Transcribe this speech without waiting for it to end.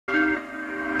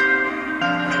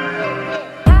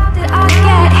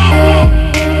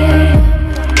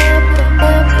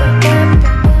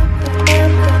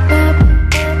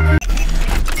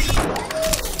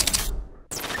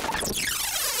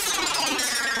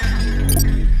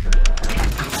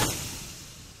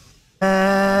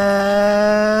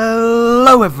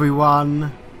Hello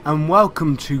everyone, and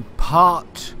welcome to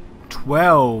part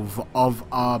 12 of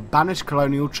our Banished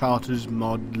Colonial Charters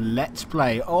mod Let's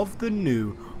Play of the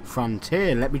New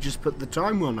Frontier. Let me just put the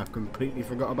timer on, I've completely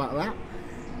forgot about that.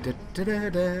 Da, da, da,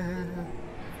 da.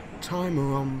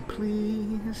 Timer on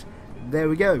please. There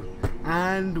we go,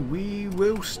 and we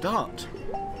will start.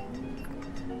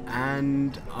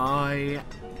 And I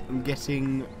am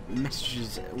getting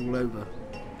messages all over.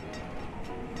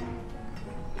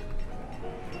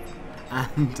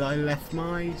 And I left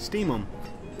my Steam on.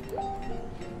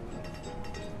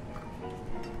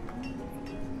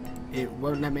 It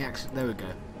won't let me access. There we go.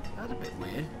 That's a bit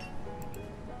weird.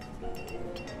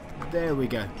 There we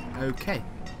go. Okay.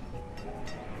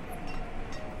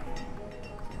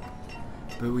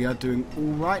 But we are doing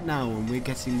alright now, and we're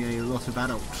getting a lot of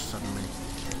adults suddenly.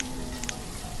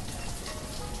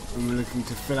 And we're looking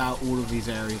to fill out all of these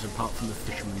areas apart from the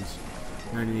fishermen's.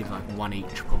 We only need like one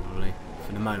each probably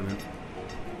for the moment.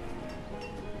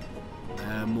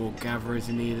 More gatherers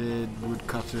are needed,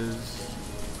 woodcutters,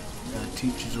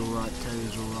 teachers alright,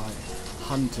 tailors alright,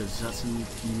 hunters, that's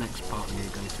the next part we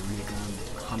need to go to, we need to go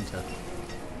hunter.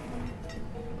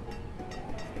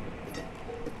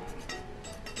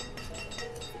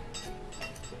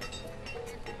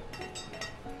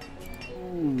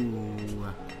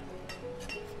 Ooh,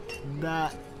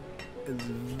 that is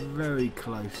very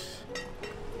close.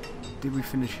 Did we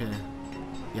finish here?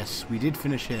 Yes, we did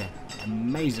finish here.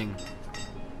 Amazing.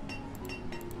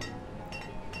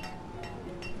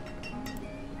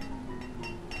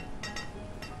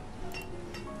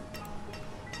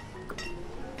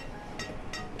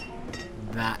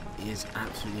 That is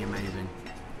absolutely amazing.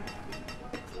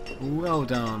 Well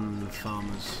done,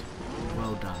 farmers.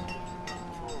 Well done.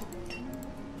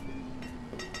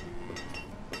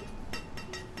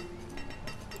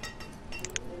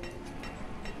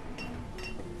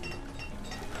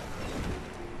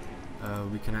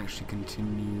 We can actually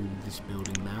continue this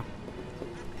building now.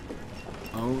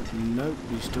 Oh, no,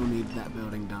 we still need that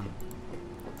building done.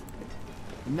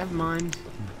 Never mind.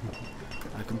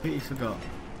 I completely forgot.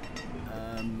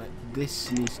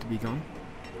 This needs to be gone.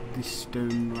 This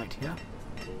stone right here.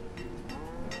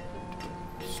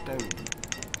 Stone.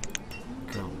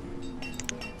 Gone.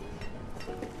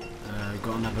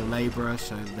 Got another labourer,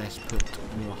 so let's put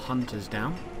more hunters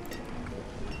down.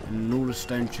 And all the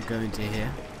stone should go into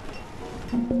here.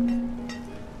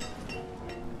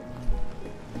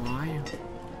 Why?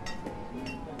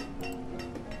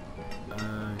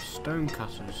 Stone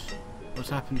cutters. What's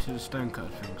happened to the stone cutter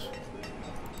things?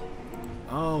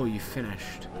 Oh, you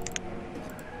finished.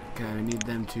 Okay, we need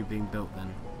them two being built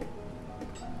then.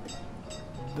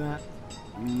 That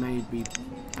may be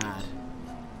bad.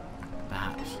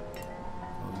 Perhaps.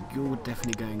 Oh, you're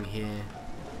definitely going here.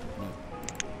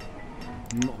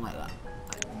 No. Not like that.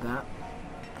 Like that.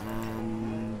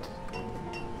 And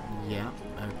yeah,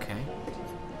 okay.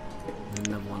 There's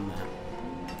another one there.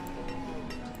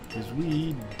 Because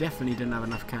we definitely didn't have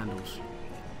enough candles.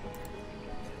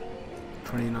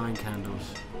 29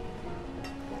 candles.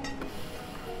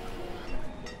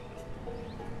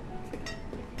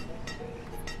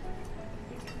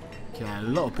 Yeah, a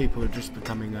lot of people are just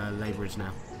becoming labourers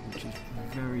now, which is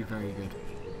very, very good.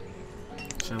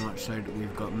 So much so that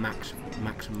we've got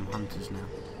maximum hunters now.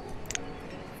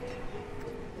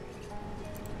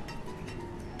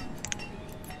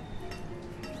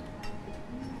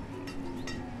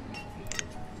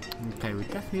 Okay, we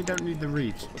definitely don't need the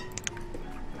reeds.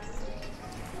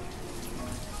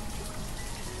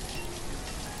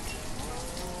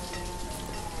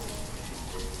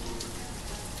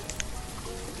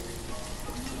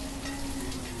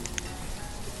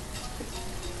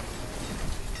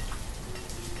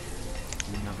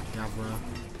 Another gatherer.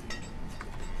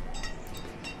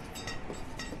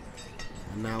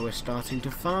 And now we're starting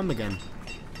to farm again.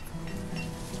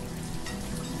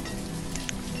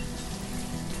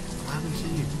 What happened to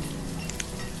you?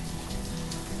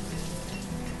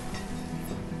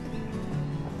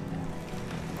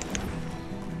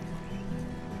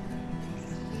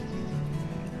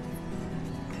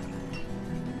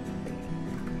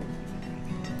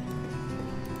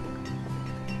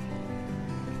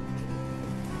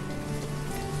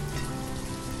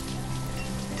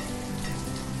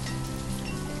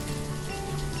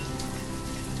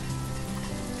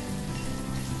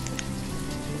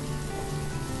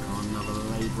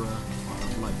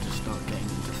 I'd like to start getting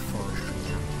into forestry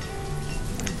now,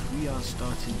 because we are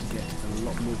starting to get a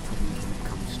lot more problems when it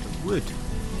comes to wood.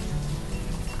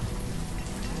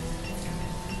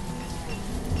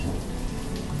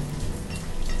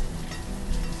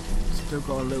 Still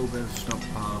got a little bit of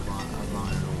stockpile of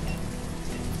iron ore.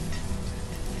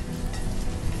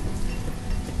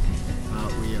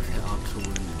 but we have hit our tool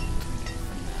limit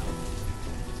for now.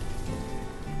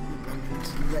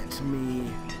 And let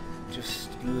me just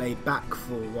lay back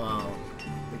for a while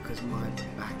because my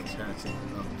back is hurting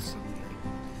a lot suddenly.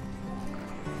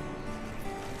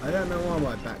 I don't know why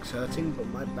my back's hurting, but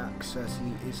my back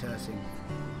certainly is hurting.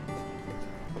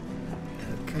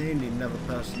 Okay, need another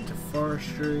person to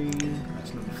forestry.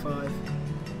 That's number 5.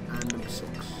 And number 6.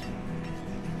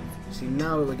 See,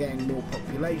 now that we're getting more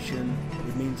population,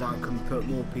 it means I can put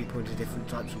more people into different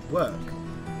types of work.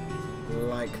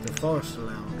 Like the forest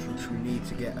lounge, which we need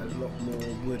to get a lot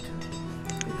more wood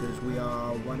because we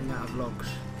are running out of logs.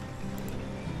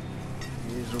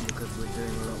 It is all because we're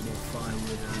doing a lot more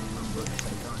firewood and lumber at the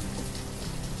same time.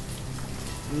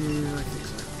 I think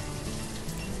so.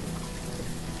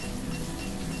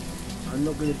 I'm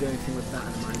not going to do anything with that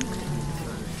at the moment because we need to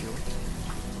furnace fuel.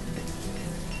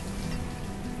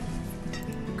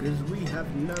 Because we have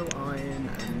no iron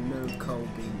and no coal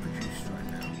being produced right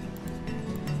now.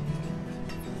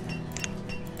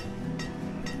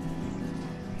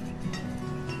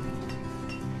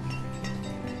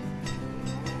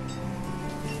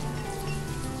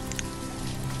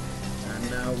 And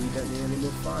now we don't need any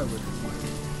more firewood.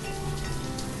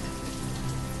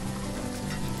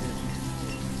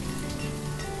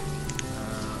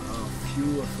 Our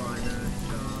fuel refiner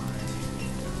died.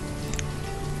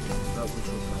 That was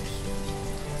replaced.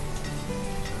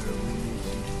 So we need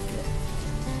to get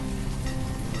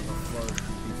one of our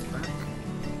forestry people back.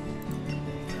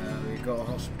 We've got a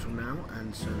hospital now, and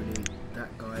so we need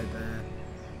that guy there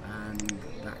and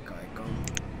that guy gone.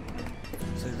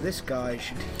 So this guy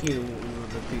should heal all of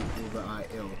the people that are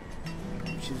ill,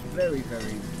 which is very,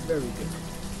 very, very good.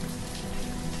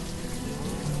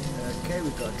 Okay,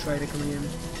 we've got a trader coming in.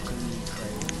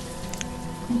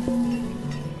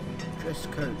 Dress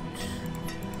coat.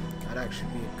 That'd actually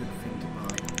be a good thing to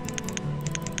buy.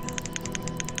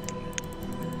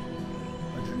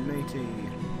 180.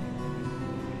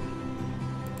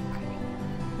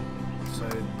 So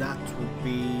that would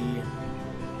be...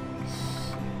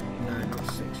 no, not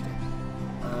 60.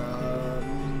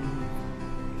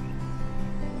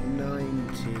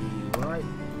 90, right?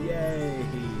 Yay!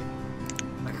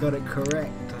 I got it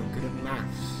correct. I'm good at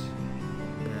maths.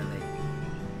 Barely.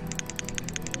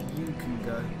 You can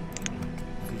go.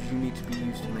 Because you need to be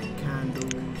used to make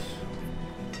candles.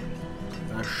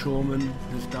 Our shoreman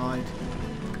has died.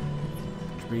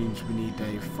 Which means we need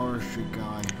a forestry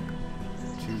guy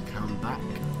to come back.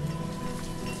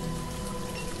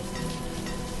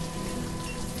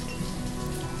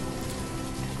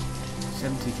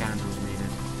 $70 candles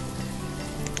needed.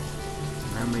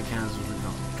 How many candles have we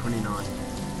got? 29.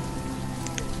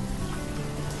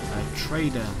 A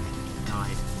trader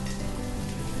died.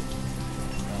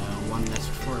 One less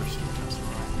forest, that's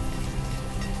right.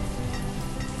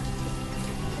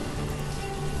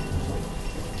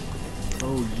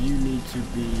 Oh, you need to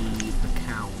be the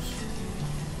cows.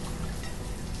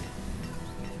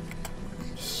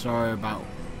 Sorry about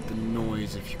the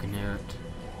noise if you can hear it.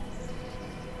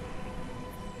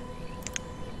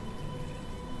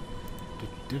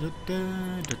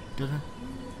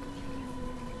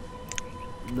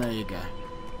 There you go.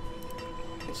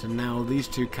 So now these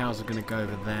 2 cows are going to go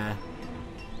over there.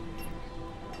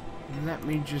 Let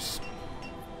me just...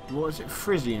 what is it?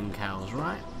 Frisian cows,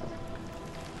 right?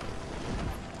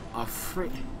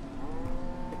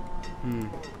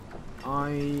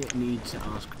 I need to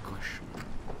ask a question.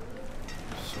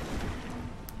 So,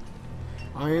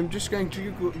 I am just going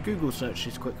to Google search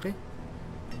this quickly.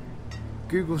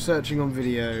 Google searching on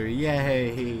video,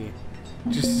 yay!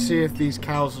 Just to see if these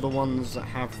cows are the ones that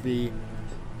have the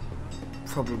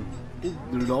problem. Ooh,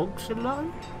 the logs are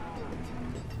low?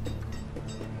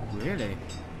 Really?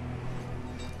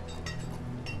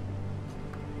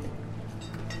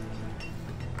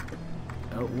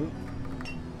 Oh. Ooh.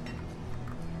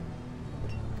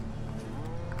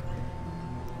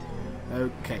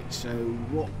 Okay, so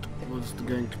what was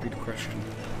going to be the question?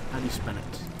 How do you spell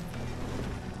it?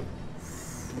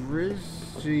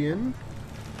 Frisian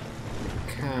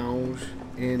cows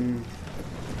in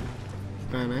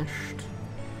Banished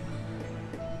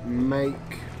make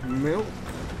milk?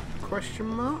 Question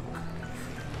mark?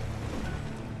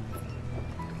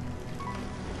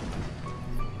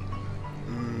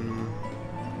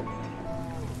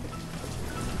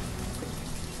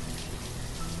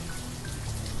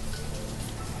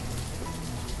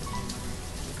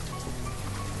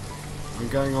 I'm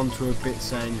going on to a bit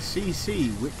saying,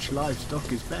 CC, which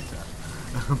livestock is better?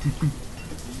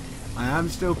 I am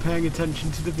still paying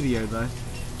attention to the video though.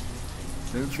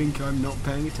 Don't think I'm not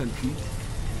paying attention.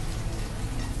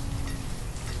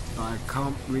 But I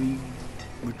can't really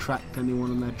retract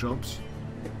anyone on their jobs.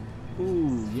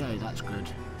 Ooh, yeah, that's good.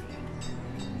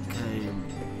 Okay,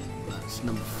 that's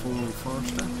number 4 on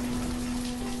Forester.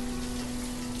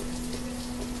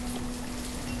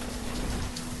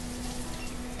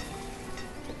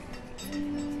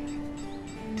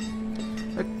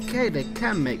 Okay, they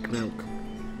can make milk.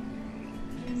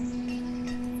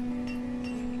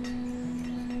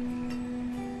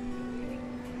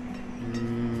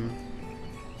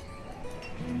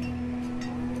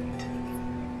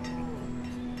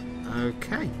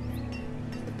 Okay.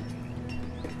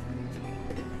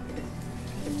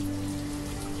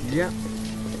 Yep,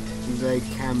 they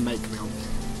can make milk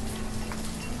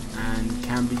and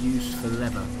can be used for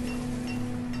leather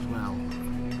as well.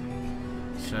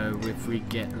 So if we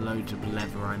get loads of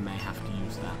leather, I may have to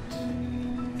use that.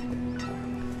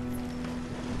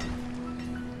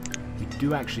 We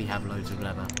do actually have loads of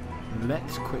leather.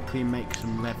 Let's quickly make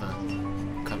some leather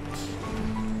coats.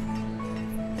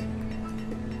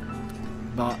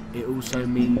 But it also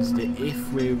means that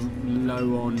if we're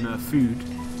low on food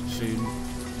soon,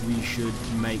 we should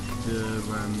make the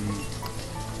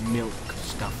milk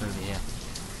stuff over here.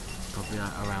 Probably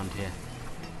around here.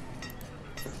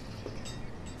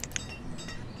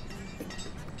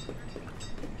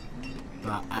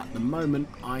 But at the moment,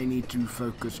 I need to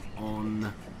focus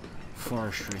on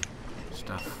forestry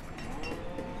stuff.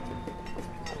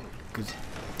 Because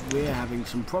we're having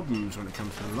some problems when it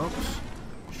comes to the logs,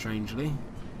 strangely.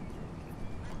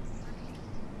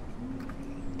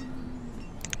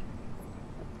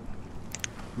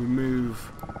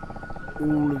 Remove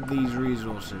all of these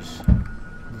resources.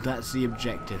 That's the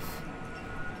objective.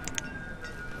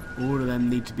 All of them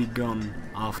need to be gone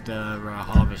after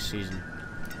harvest season.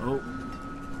 Oh,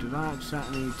 did I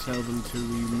exactly tell them to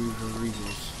remove a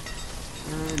resource?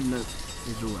 No,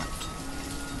 it's alright.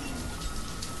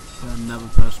 Another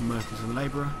person working as a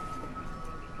labourer.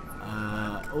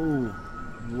 Oh,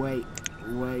 wait.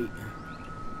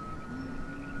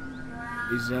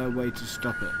 Is there a way to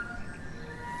stop it?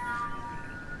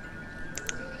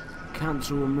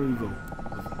 Cancel removal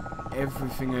of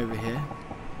everything over here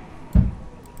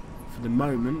for the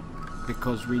moment,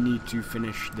 because we need to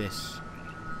finish this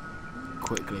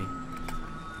quickly.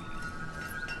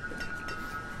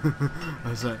 I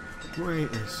was like,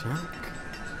 wait a sec.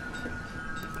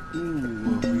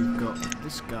 Ooh, we've got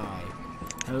this guy.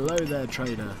 Hello there,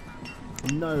 trader.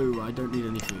 No, I don't need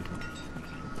any food.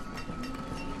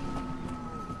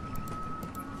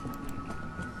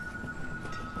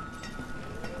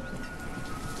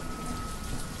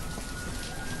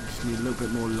 Just need a little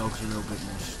bit more logs and a little bit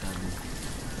more stone.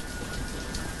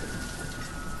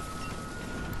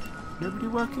 Nobody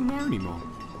working there anymore.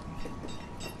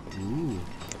 Ooh,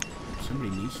 somebody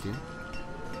needs to.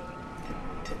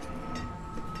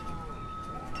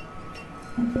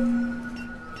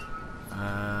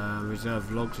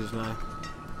 Reserve logs is low.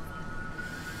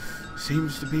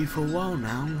 Seems to be for a while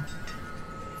now.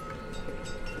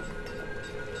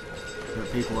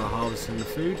 But people are harvesting the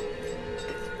food,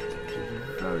 which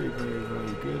is very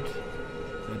good.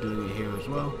 They're doing it here as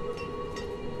well.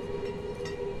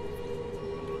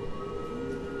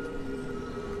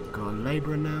 Got a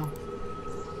labourer now.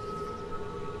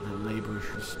 That labourer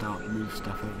should start to move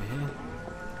stuff over here.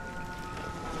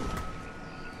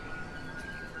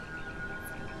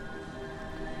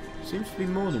 Seems to be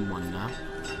more than one now.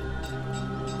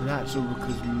 But that's all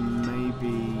because maybe...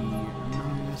 No,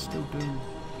 they're still doing...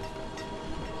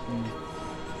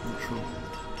 not sure.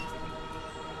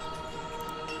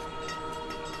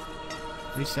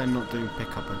 At least they're not doing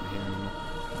pickup over here anymore.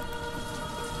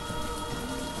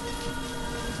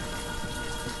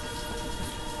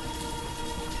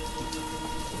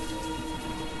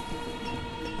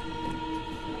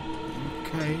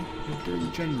 Okay, they're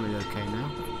doing generally okay now.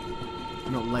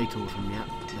 Not late autumn yet.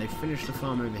 They've finished the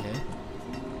farm over here.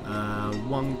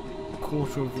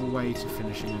 1/4 of the way to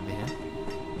finishing over here.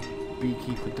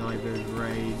 Beekeeper died of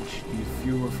rage. The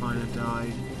fuel refiner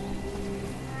died.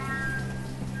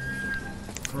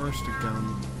 Forester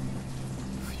gun.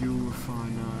 Fuel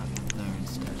refiner there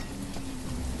instead.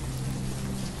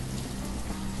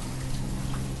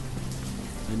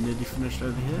 And nearly finished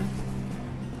over here.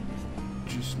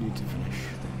 Just need to finish.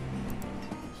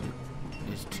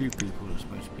 There's 2 people that are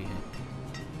supposed to be here.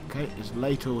 Okay, it's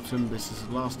late autumn. This is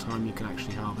the last time you can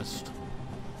actually harvest.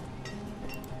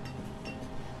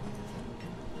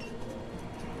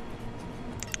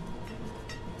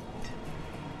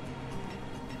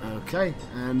 Okay,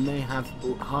 and they have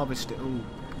harvested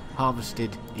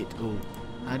it all.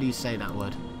 How do you say that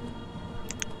word?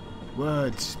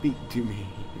 Words, speak to me.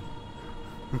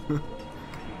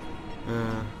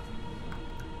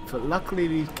 But luckily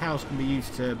these cows can be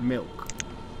used to milk.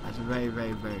 That's very,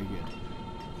 very, very good.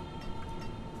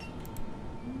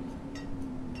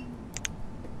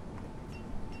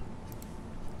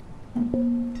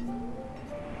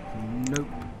 Nope.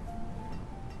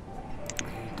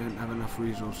 We don't have enough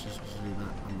resources to do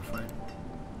that, I'm afraid.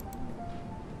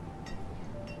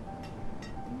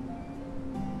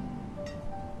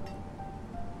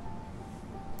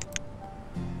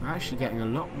 We're actually getting a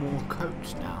lot more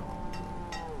coats now.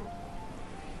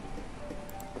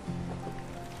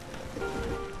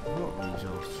 What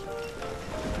resource?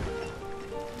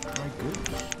 Dry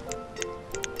goods.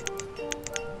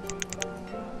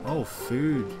 Oh,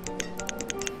 food.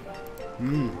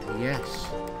 Yes.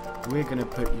 We're gonna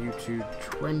put you to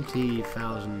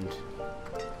 20,000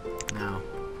 now.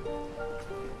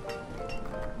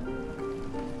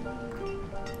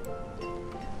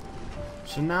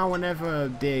 So now whenever a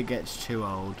deer gets too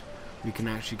old, we can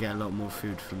actually get a lot more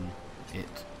food from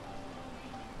it.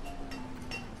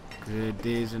 The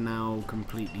deers are now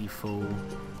completely full.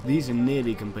 These are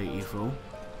nearly completely full.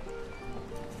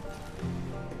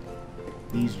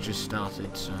 These just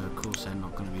started, so of course they're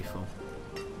not going to be full.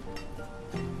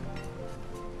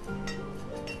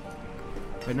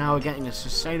 But now we're getting a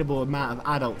sustainable amount of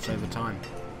adults over time,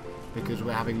 because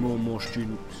we're having more and more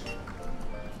students.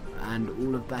 And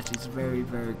all of that is very,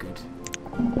 very good.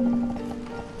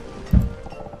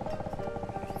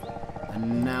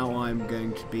 And now I'm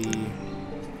going to be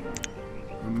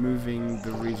removing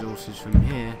the resources from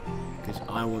here, because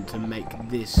I want to make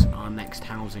this our next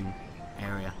housing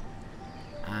area.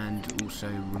 And also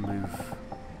remove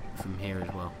from here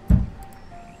as well.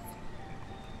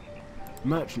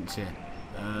 Merchants here.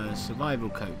 Survival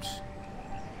coats.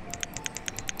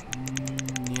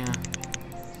 Yeah.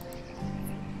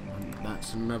 And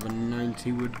that's another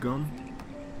 90 wood gone.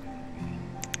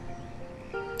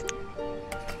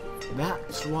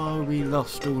 That's why we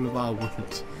lost all of our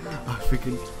wood. I was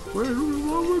thinking, where did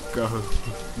all our wood go?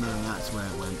 No, that's where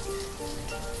it went.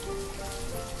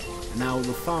 Now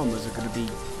the farmers are going to be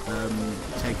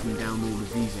taking down all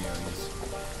of these areas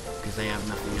because they have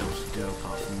nothing else to do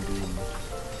apart from doing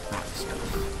that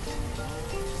stuff.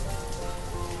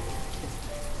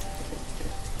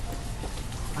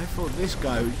 I thought this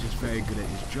guy was just very good at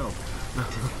his job.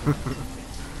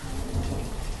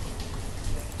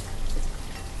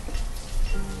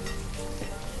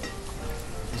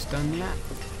 It's done yet?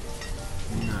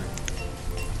 No.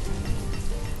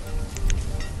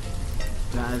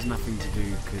 That has nothing to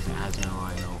do because it has no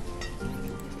iron ore.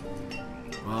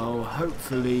 Well,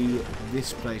 hopefully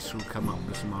this place will come up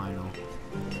with some iron ore.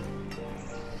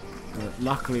 But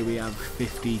luckily we have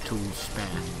 50 tools spare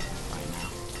right now.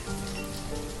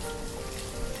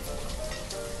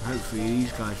 Hopefully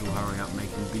these guys will hurry up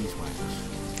making beeswax.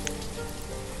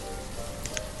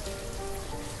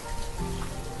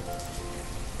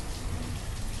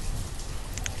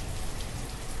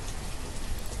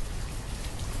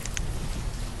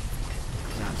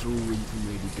 That's all we can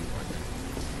really do right now.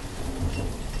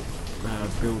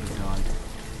 Builder died.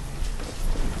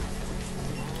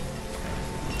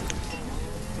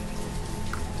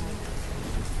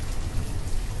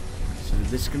 So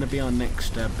this is going to be our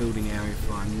next building area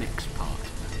for our next part.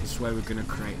 This is where we're going to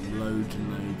create loads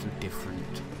and loads of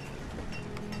different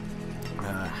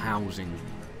housing.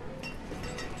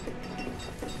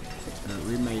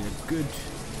 We made a good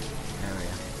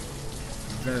area.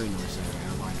 Very nice area,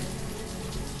 I like it.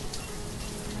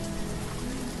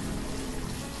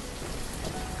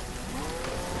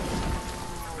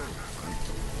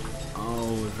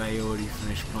 Oh, they already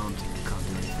finished planting and can't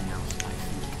do anything else, I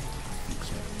think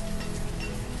so.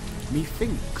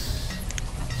 Methinks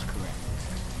that's correct.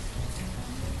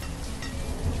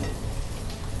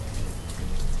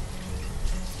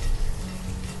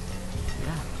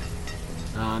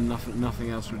 Yeah. Nothing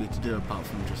else really to do apart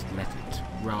from just let it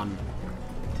run.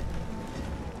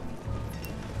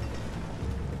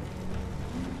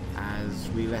 As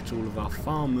we let all of our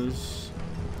farmers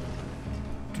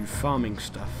do farming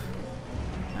stuff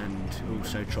and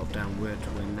also chop down wood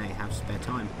when they have spare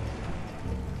time.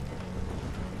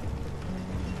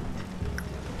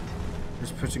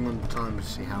 Just putting on the timer to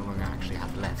see how long I actually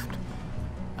have left.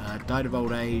 Died of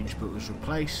old age but was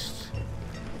replaced,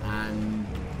 and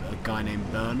a guy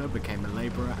named Burner became a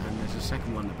labourer, and there's a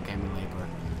second one that became a labourer.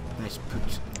 Let's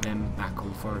put them back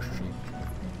on forestry.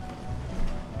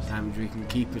 So that means we can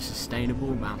keep a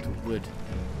sustainable amount of wood.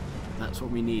 That's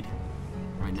what we need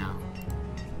right now.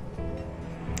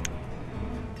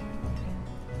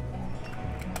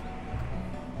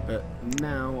 But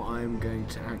now I'm going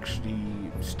to actually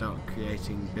start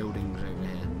creating buildings over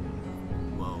here.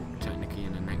 Well, technically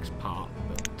in the next part,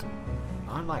 but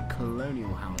I like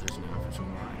colonial houses now, if it's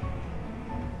alright.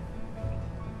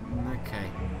 Okay,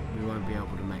 we won't be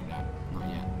able to make that. Not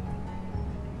yet.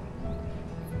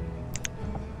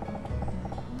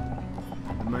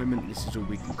 At the moment, this is all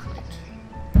we can create.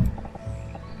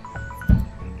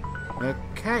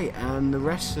 Okay, and the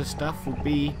rest of the stuff will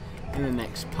be in the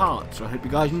next part. So I hope you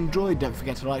guys enjoyed. Don't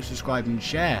forget to like, subscribe and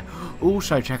share.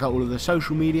 Also check out all of the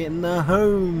social media in the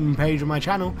home page of my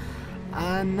channel.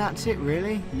 And that's it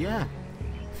really. Yeah.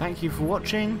 Thank you for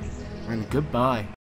watching and goodbye.